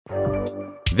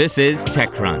This is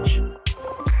TechCrunch.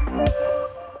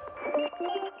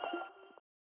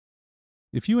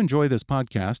 If you enjoy this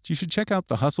podcast, you should check out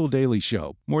The Hustle Daily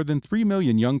Show. More than 3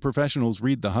 million young professionals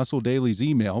read The Hustle Daily's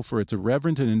email for its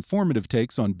irreverent and informative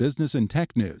takes on business and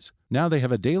tech news. Now they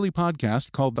have a daily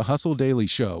podcast called The Hustle Daily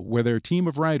Show, where their team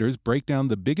of writers break down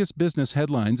the biggest business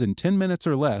headlines in 10 minutes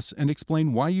or less and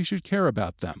explain why you should care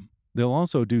about them. They'll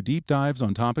also do deep dives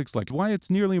on topics like why it's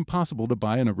nearly impossible to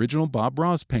buy an original Bob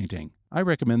Ross painting. I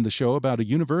recommend the show about a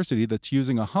university that's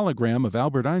using a hologram of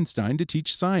Albert Einstein to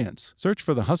teach science. Search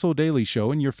for The Hustle Daily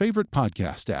Show in your favorite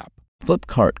podcast app.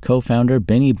 Flipkart co-founder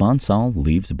Binny Bansal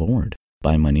leaves board,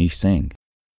 by Manish Singh.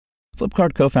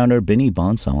 Flipkart co-founder Binny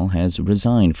Bansal has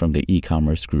resigned from the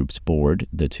e-commerce group's board,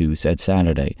 the two said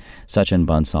Saturday. Sachin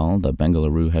Bansal, the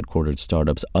Bengaluru-headquartered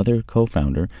startup's other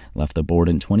co-founder, left the board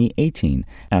in 2018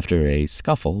 after a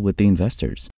scuffle with the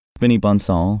investors. Binny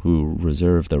Bansal, who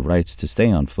reserved the rights to stay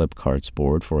on Flipkart's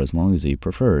board for as long as he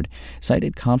preferred,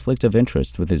 cited conflict of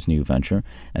interest with his new venture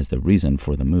as the reason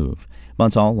for the move.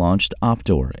 Bansal launched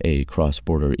Optor, a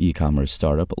cross-border e-commerce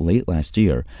startup, late last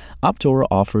year. Optor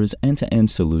offers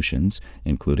end-to-end solutions,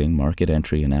 including market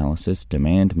entry analysis,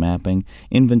 demand mapping,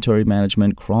 inventory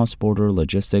management, cross-border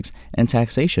logistics, and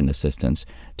taxation assistance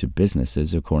to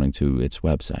businesses, according to its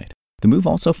website. The move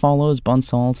also follows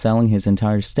Bansal selling his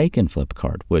entire stake in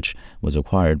Flipkart, which was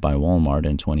acquired by Walmart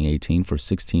in 2018 for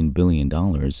 $16 billion,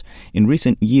 in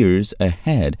recent years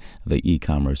ahead of the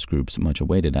e-commerce group's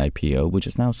much-awaited IPO, which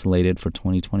is now slated for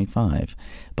 2025.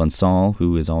 Bansal,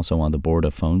 who is also on the board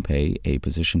of PhonePe, a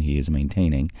position he is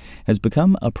maintaining, has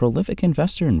become a prolific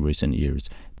investor in recent years,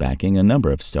 backing a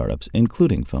number of startups,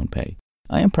 including PhonePe.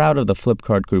 I am proud of the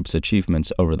Flipkart Group's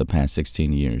achievements over the past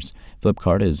 16 years.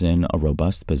 Flipkart is in a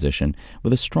robust position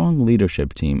with a strong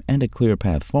leadership team and a clear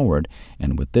path forward,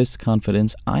 and with this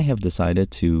confidence, I have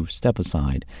decided to step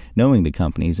aside, knowing the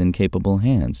company is in capable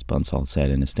hands, Bansal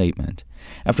said in a statement.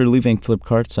 After leaving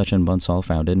Flipkart, Sachin Bansal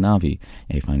founded Navi,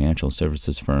 a financial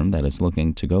services firm that is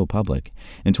looking to go public.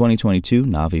 In 2022,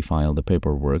 Navi filed the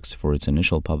paperwork for its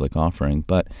initial public offering,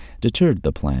 but deterred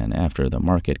the plan after the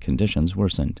market conditions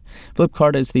worsened.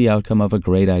 Flipkart is the outcome of a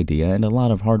great idea and a lot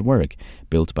of hard work,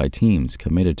 built by teams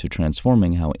committed to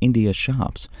transforming how India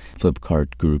shops,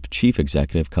 Flipkart Group Chief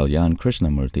Executive Kalyan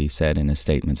Krishnamurthy said in a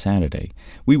statement Saturday.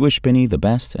 We wish Binny the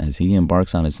best as he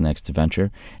embarks on his next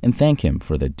venture and thank him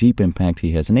for the deep impact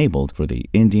he has enabled for the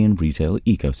Indian retail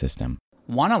ecosystem.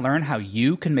 Want to learn how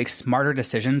you can make smarter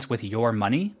decisions with your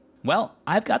money? Well,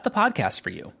 I've got the podcast for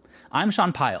you. I'm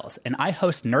Sean Piles, and I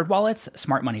host NerdWallet's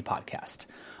Smart Money Podcast.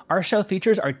 Our show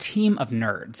features our team of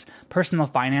nerds, personal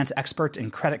finance experts in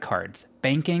credit cards,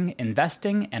 banking,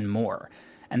 investing, and more.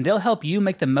 And they'll help you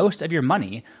make the most of your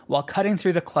money while cutting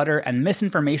through the clutter and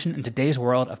misinformation in today's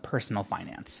world of personal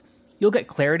finance. You'll get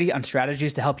clarity on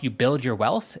strategies to help you build your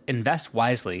wealth, invest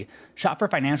wisely, shop for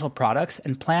financial products,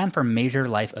 and plan for major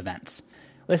life events.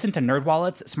 Listen to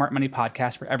NerdWallet's Smart Money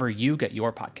Podcast wherever you get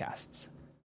your podcasts.